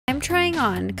I'm trying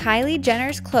on Kylie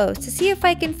Jenner's clothes to see if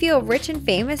I can feel rich and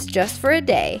famous just for a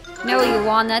day. No, you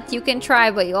walnuts, you can try,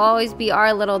 but you'll always be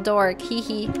our little dork, hee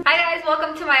hee. Hi guys,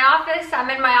 welcome to my office. I'm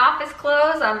in my office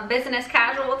clothes. I'm business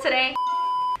casual today.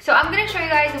 So I'm going to show you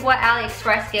guys what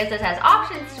AliExpress gives us as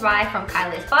options to buy from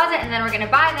Kylie's closet, and then we're going to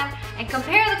buy them and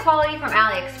compare the quality from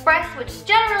AliExpress, which is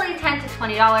generally $10 to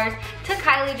 $20, to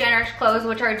Kylie Jenner's clothes,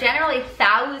 which are generally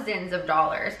thousands of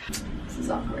dollars. This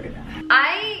is awkward.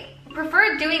 I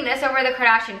prefer doing this over the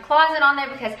Kardashian closet on there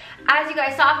because, as you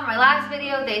guys saw from my last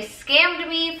video, they scammed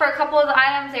me for a couple of the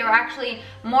items. They were actually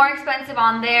more expensive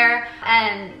on there,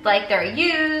 and like they're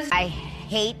used. I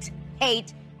hate.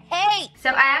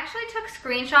 So I actually took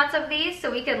screenshots of these so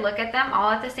we could look at them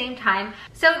all at the same time.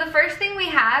 So the first thing we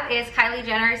have is Kylie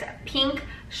Jenner's pink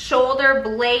shoulder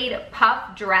blade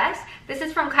puff dress. This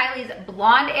is from Kylie's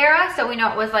blonde era, so we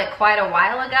know it was like quite a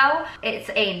while ago. It's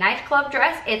a nightclub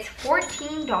dress. It's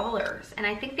 $14, and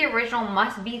I think the original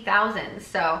must be thousands,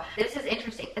 so this is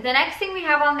interesting. The next thing we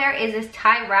have on there is this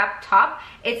tie wrap top.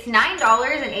 It's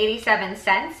 $9.87,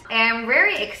 and I'm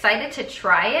very excited to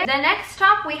try it. The next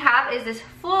top we have is this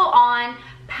full-on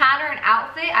pattern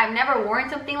outfit. I've never worn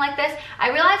something like this. I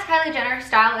realize Kylie Jenner's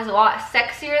style is a lot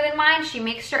sexier than mine. She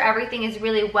makes sure everything is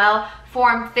really well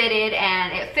form-fitted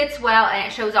and it fits well and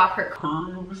it shows off her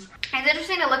curves. It's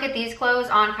interesting to look at these clothes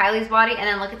on Kylie's body and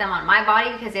then look at them on my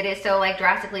body because it is so like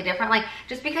drastically different. Like,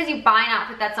 just because you buy an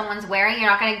outfit that someone's wearing, you're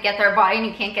not gonna get their body and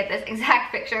you can't get this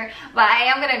exact picture. But I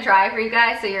am gonna try for you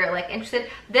guys so you're like interested.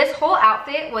 This whole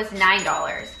outfit was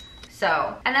 $9.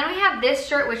 So, and then we have this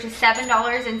shirt, which is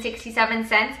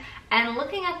 $7.67. And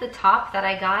looking at the top that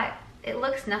I got, it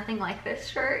looks nothing like this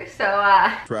shirt, so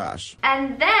trash.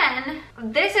 And then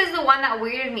this is the one that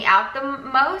weirded me out the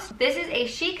most. This is a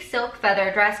chic silk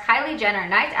feather dress, Kylie Jenner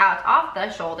night out, off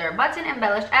the shoulder, button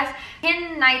embellished S,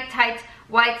 pin night tights,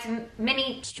 whites,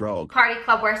 mini stroke, party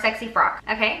club wear, sexy frock.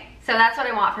 Okay, so that's what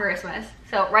I want for Christmas.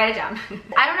 So write it down.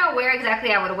 I don't know where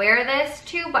exactly I would wear this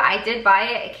to, but I did buy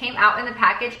it. It came out in the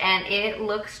package and it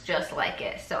looks just like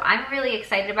it. So I'm really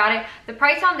excited about it. The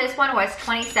price on this one was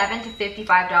 $27 to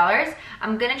 $55.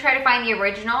 I'm gonna try to find the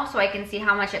original so I can see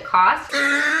how much it costs.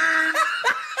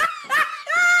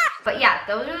 But yeah,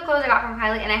 those are the clothes I got from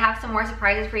Kylie, and I have some more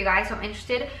surprises for you guys, so I'm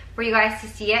interested for you guys to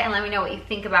see it and let me know what you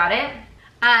think about it.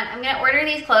 I'm gonna order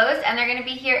these clothes and they're gonna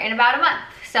be here in about a month.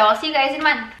 So I'll see you guys in a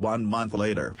month. 1 month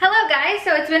later. Hello guys,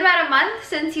 so it's been about a month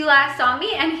since you last saw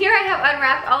me, and here I have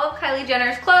unwrapped all of Kylie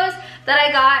Jenner's clothes that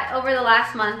I got over the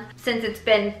last month since it's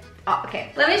been, oh,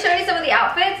 okay. Let me show you some of the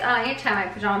outfits. I need to tie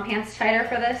my pajama pants tighter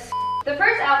for this. The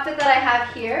first outfit that I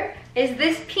have here is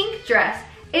this pink dress.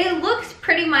 It looks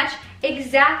pretty much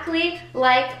exactly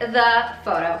like the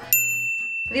photo.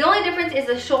 The only difference is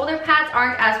the shoulder pads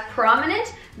aren't as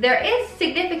prominent. There is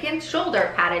significant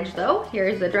shoulder paddage though.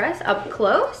 Here's the dress up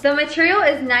close. The material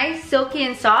is nice, silky,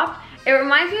 and soft. It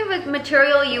reminds me of a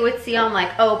material you would see on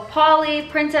like, oh, Polly,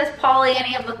 Princess Polly,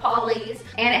 any of the Pollys.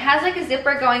 And it has like a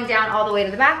zipper going down all the way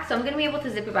to the back, so I'm gonna be able to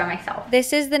zip it by myself.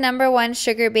 This is the #1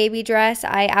 sugar baby dress.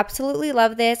 I absolutely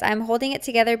love this. I'm holding it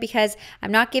together because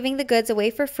I'm not giving the goods away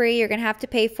for free. You're gonna have to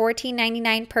pay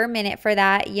 $14.99 per minute for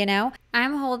that, you know?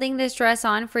 I'm holding this dress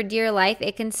on for dear life.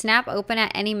 It can snap open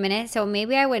at any minute, so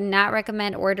maybe I would not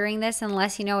recommend ordering this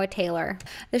unless you know a tailor.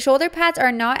 The shoulder pads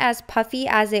are not as puffy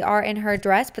as they are in her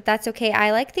dress, but that's okay.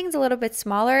 I like things a little bit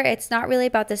smaller. It's not really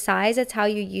about the size, it's how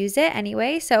you use it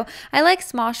anyway, so I like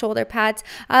small shoulder pads.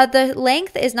 The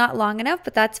length is not long enough,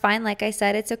 but that's fine. Like I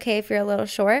said, it's okay if you're a little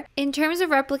short. In terms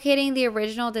of replicating the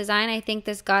original design, I think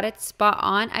this got it spot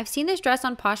on. I've seen this dress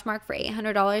on Poshmark for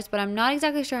 $800, but I'm not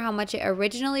exactly sure how much it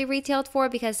originally retailed for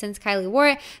because since Kylie wore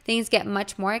it, things get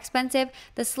much more expensive.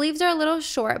 The sleeves are a little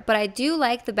short, but I do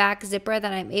like the back zipper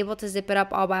that I'm able to zip it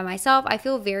up all by myself. I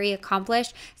feel very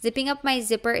accomplished. Zipping up my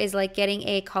zipper is like getting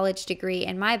a college degree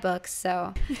in my books,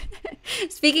 so.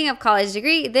 Speaking of college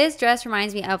degree, this dress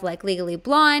reminds me of like Legally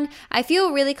Blonde. I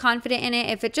feel really confident in it.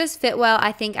 If it just fit well,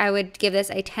 I think I would give this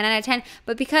a 10 out of 10,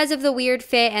 but because of the weird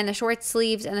fit and the short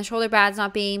sleeves and the shoulder pads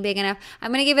not being big enough,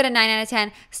 I'm gonna give it a 9 out of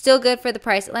 10. Still good for the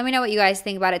price. Let me know what you guys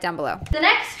think about it down below. The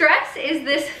next dress is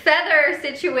this feather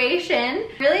situation.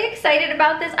 Really excited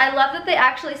about this. I love that they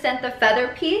actually sent the feather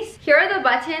piece. Here are the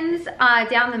buttons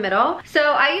down the middle.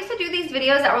 So I used to do these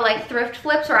videos that were like thrift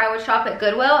flips where I would shop at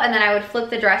Goodwill and then I would flip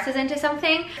the dresses into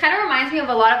something. Kind of reminds me of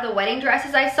a lot of the wedding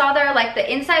dresses I saw there. Like the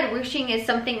inside ruching is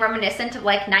something reminiscent of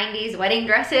like 90s wedding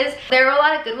dresses. There were a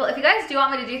lot of Goodwill. If you guys do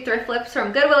want me to do thrift flips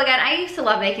from Goodwill again, I used to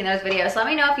love making those videos. So let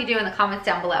me know if you do in the comments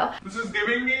down below. This is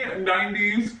giving me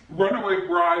 90s runaway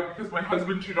bride because my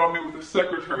husband cheated on me with a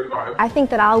secretary vibe. I think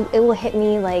that it will hit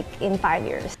me like in 5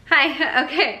 years. Hi,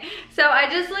 okay. So I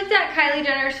just looked at Kylie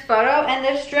Jenner's photo and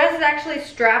this dress is actually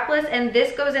strapless and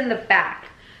this goes in the back.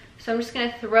 So I'm just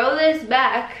gonna throw this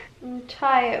back and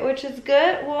tie it, which is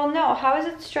good. Well, no, how is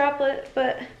it strapless?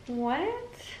 But what?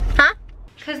 Huh?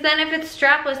 Because then if it's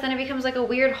strapless, then it becomes like a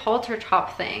weird halter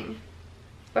top thing.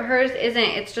 But hers isn't,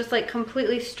 it's just like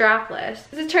completely strapless.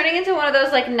 This is turning into one of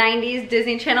those like 90s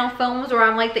Disney Channel films where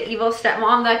I'm like the evil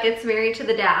stepmom that gets married to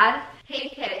the dad. Hey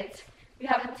kids, we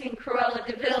haven't seen Cruella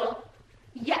de Vil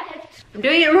yet. I'm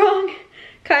doing it wrong.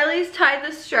 Kylie's tied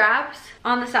the straps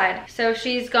on the side. So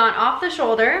she's gone off the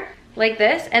shoulder like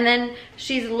this, and then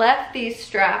she's left these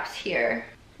straps here.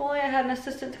 If only I had an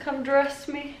assistant to come dress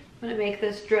me. I'm gonna make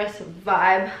this dress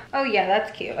vibe. Oh yeah,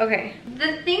 that's cute. Okay.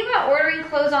 The thing about ordering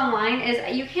clothes online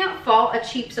is you can't fault a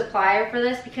cheap supplier for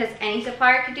this because any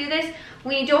supplier could do this.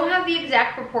 When you don't have the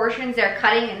exact proportions they're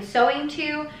cutting and sewing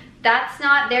to, that's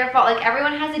not their fault. Like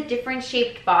everyone has a different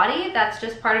shaped body. That's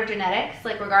just part of genetics,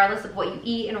 like regardless of what you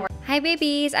eat and Hi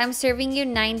babies, I'm serving you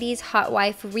 90s hot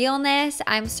wife realness.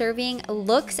 I'm serving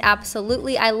looks,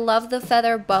 absolutely. I love the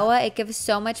feather boa. It gives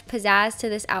so much pizzazz to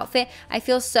this outfit. I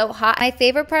feel so hot. My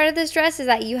favorite part of this dress is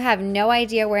that you have no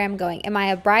idea where I'm going. Am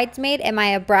I a bridesmaid? Am I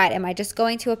a bride? Am I just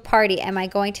going to a party? Am I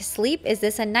going to sleep? Is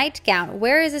this a nightgown?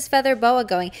 Where is this feather boa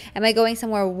going? Am I going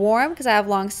somewhere warm because I have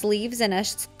long sleeves and a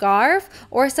scarf,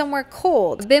 or somewhere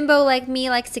cold? Bimbo like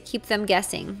me likes to keep them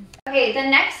guessing. Okay, the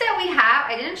next set we have,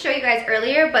 I didn't show you guys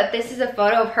earlier, but this is a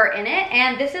photo of her in it,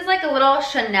 and this is like a little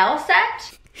Chanel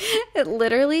set. It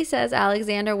literally says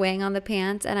Alexander Wang on the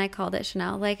pants, and I called it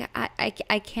Chanel. Like,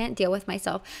 I can't deal with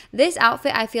myself. This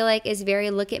outfit, I feel like, is very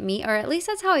look at me, or at least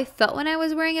that's how I felt when I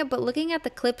was wearing it, but looking at the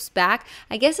clips back,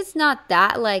 I guess it's not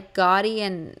that, like, gaudy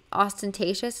and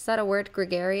ostentatious. Is that a word?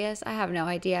 Gregarious? I have no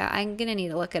idea. I'm gonna need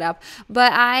to look it up.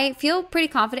 But I feel pretty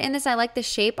confident in this. I like the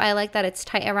shape. I like that it's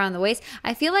tight around the waist.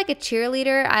 I feel like a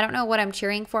cheerleader. I don't know what I'm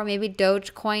cheering for. Maybe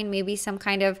Dogecoin, maybe some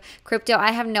kind of crypto.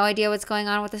 I have no idea what's going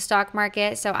on with the stock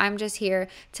market, so I'm just here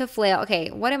to flail.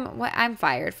 Okay, I'm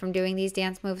fired from doing these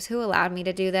dance moves. Who allowed me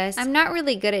to do this? I'm not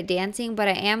really good at dancing, but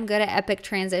I am good at epic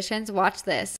transitions. Watch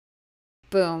this.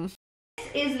 Boom.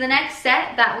 This is the next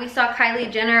set that we saw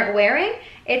Kylie Jenner wearing.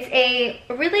 It's a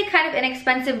really kind of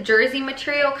inexpensive jersey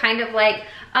material, kind of like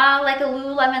a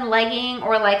Lululemon legging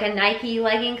or like a Nike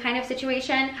legging kind of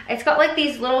situation. It's got like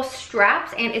these little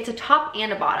straps and it's a top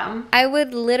and a bottom. I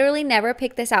would literally never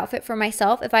pick this outfit for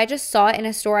myself. If I just saw it in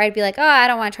a store, I'd be like, oh, I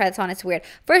don't want to try this on. It's weird.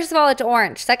 First of all, it's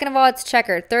orange. Second of all, it's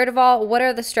checkered. Third of all, what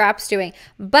are the straps doing?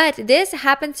 But this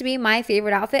happens to be my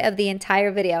favorite outfit of the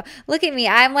entire video. Look at me.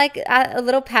 I'm like a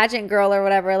little pageant girl or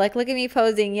whatever. Like, look at me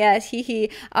posing. Yes, hee hee.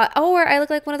 Or I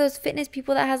look like one of those fitness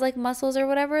people that has like muscles or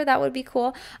whatever. That would be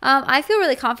cool. I feel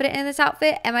really confident in this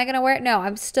outfit. Am I gonna wear it? No,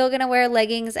 I'm still gonna wear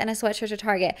leggings and a sweatshirt to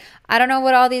Target. I don't know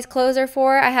what all these clothes are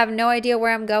for. I have no idea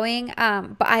where I'm going,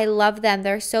 but I love them.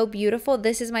 They're so beautiful.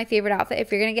 This is my favorite outfit.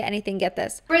 If you're gonna get anything, get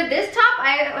this. For this top,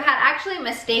 I had actually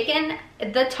mistaken.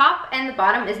 The top and the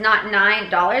bottom is not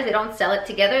 $9. They don't sell it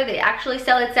together. They actually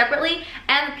sell it separately,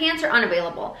 and the pants are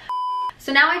unavailable.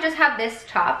 So now I just have this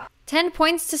top. 10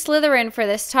 points to Slytherin for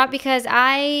this top because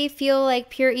I feel like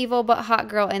pure evil but hot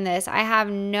girl in this. I have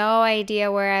no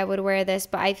idea where I would wear this,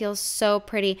 but I feel so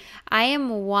pretty. I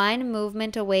am one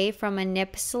movement away from a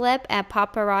nip slip, a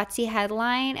paparazzi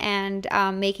headline, and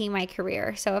making my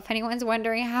career. So if anyone's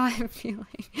wondering how I'm feeling,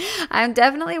 I'm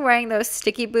definitely wearing those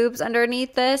sticky boobs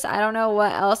underneath this. I don't know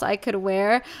what else I could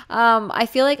wear. I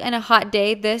feel like in a hot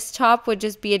day, this top would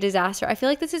just be a disaster. I feel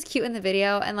like this is cute in the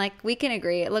video, and like we can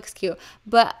agree, it looks cute,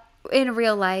 but in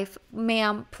real life,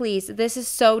 ma'am, please, this is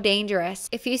so dangerous.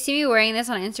 If you see me wearing this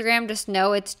on Instagram, just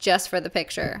know it's just for the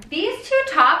picture. These two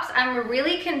tops I'm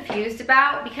really confused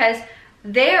about because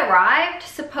they arrived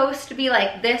supposed to be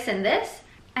like this and this.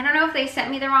 I don't know if they sent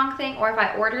me the wrong thing or if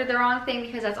I ordered the wrong thing,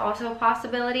 because that's also a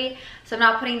possibility. So I'm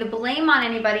not putting the blame on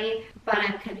anybody, but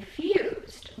I'm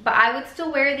confused. But I would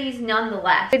still wear these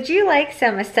nonetheless. Would you like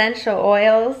some essential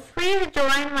oils? Please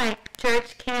join my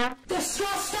church camp.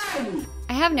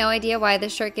 I have no idea why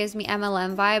this shirt gives me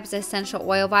MLM vibes, essential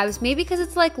oil vibes. Maybe because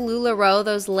it's like LuLaRoe,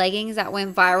 those leggings that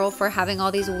went viral for having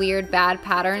all these weird bad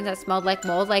patterns that smelled like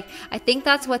mold. Like, I think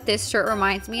that's what this shirt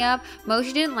reminds me of.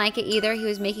 Moshi didn't like it either. He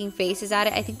was making faces at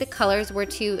it. I think the colors were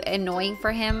too annoying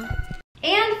for him.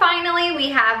 And finally, we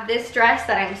have this dress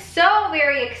that I'm so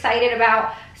very excited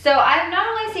about. So I've not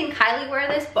only seen Kylie wear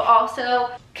this, but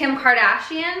also Kim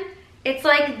Kardashian. It's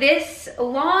like this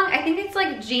long, I think it's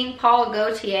like Jean Paul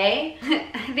Gaultier.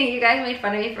 I think you guys made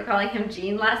fun of me for calling him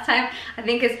Jean last time. I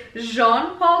think it's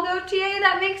Jean Paul Gaultier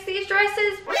that makes these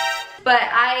dresses. But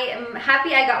I am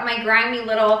happy I got my grimy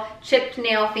little chipped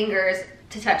nail fingers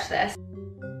to touch this.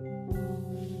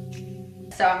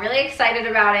 So I'm really excited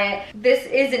about it. This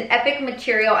is an epic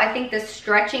material. I think the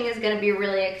stretching is gonna be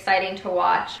really exciting to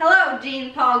watch. Hello,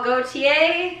 Jean Paul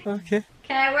Gaultier. Okay.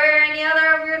 Can I wear any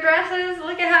other of your dresses?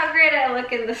 Look at how great I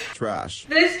look in this. Trash.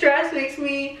 This dress makes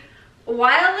me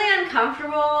wildly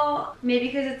uncomfortable, maybe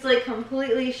because it's like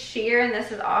completely sheer and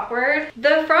this is awkward.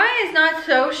 The front is not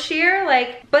so sheer,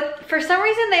 like, but for some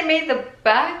reason they made the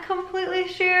back completely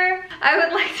sheer. I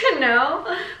would like to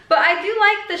know, but I do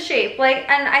like the shape, like,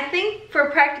 and I think for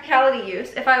practicality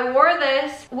use, if I wore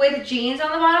this with jeans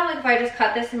on the bottom, like if I just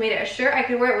cut this and made it a shirt, I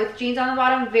could wear it with jeans on the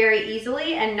bottom very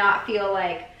easily and not feel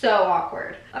like so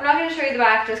awkward. I'm not gonna show you the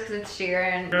back just because it's sheer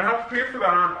and You're gonna have to pay for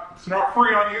that. It's not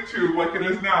free on YouTube like it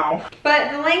is now.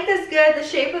 but the length is good, the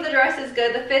shape of the dress is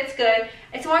good, the fit's good.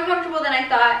 It's more comfortable than I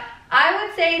thought. I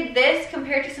would say this,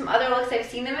 compared to some other looks I've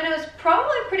seen them in, it was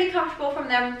probably pretty comfortable from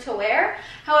them to wear.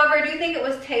 However, I do think it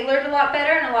was tailored a lot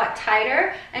better and a lot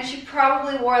tighter, and she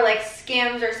probably wore like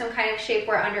Skims or some kind of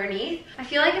shapewear underneath. I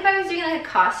feel like if I was doing like a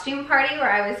costume party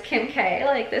where I was Kim K,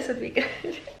 like this would be good.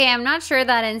 Okay, I'm not sure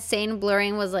that insane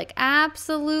blurring was like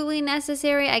absolutely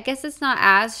necessary. I guess it's not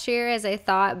as sheer as I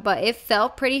thought, but it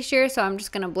felt pretty sheer, so I'm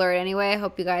just gonna blur it anyway. I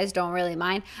hope you guys don't really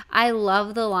mind. I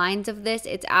love the lines of this.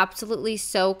 It's absolutely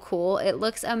so cool. It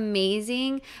looks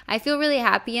amazing. I feel really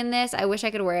happy in this. I wish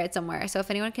I could wear it somewhere. So if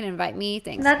anyone can invite me,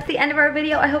 thanks. That's the end of our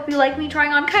video. I hope you like me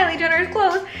trying on Kylie Jenner's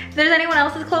clothes. If there's anyone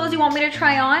else's clothes you want me to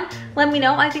try on, let me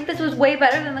know. I think this was way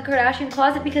better than the Kardashian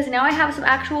closet because now I have some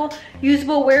actual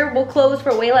usable wearable clothes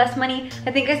for way less money.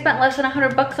 I think I spent less than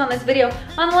 100 bucks on this video.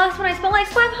 On the last one I spent like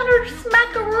 500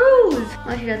 smackaroos.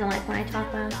 Oh, she doesn't like when I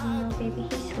talk loud. Oh no, baby,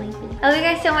 he's sleepy. I love you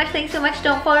guys so much. Thanks so much.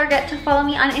 Don't forget to follow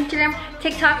me on Instagram,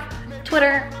 TikTok,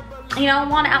 Twitter. You know,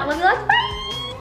 want to outlive you. Let's bye.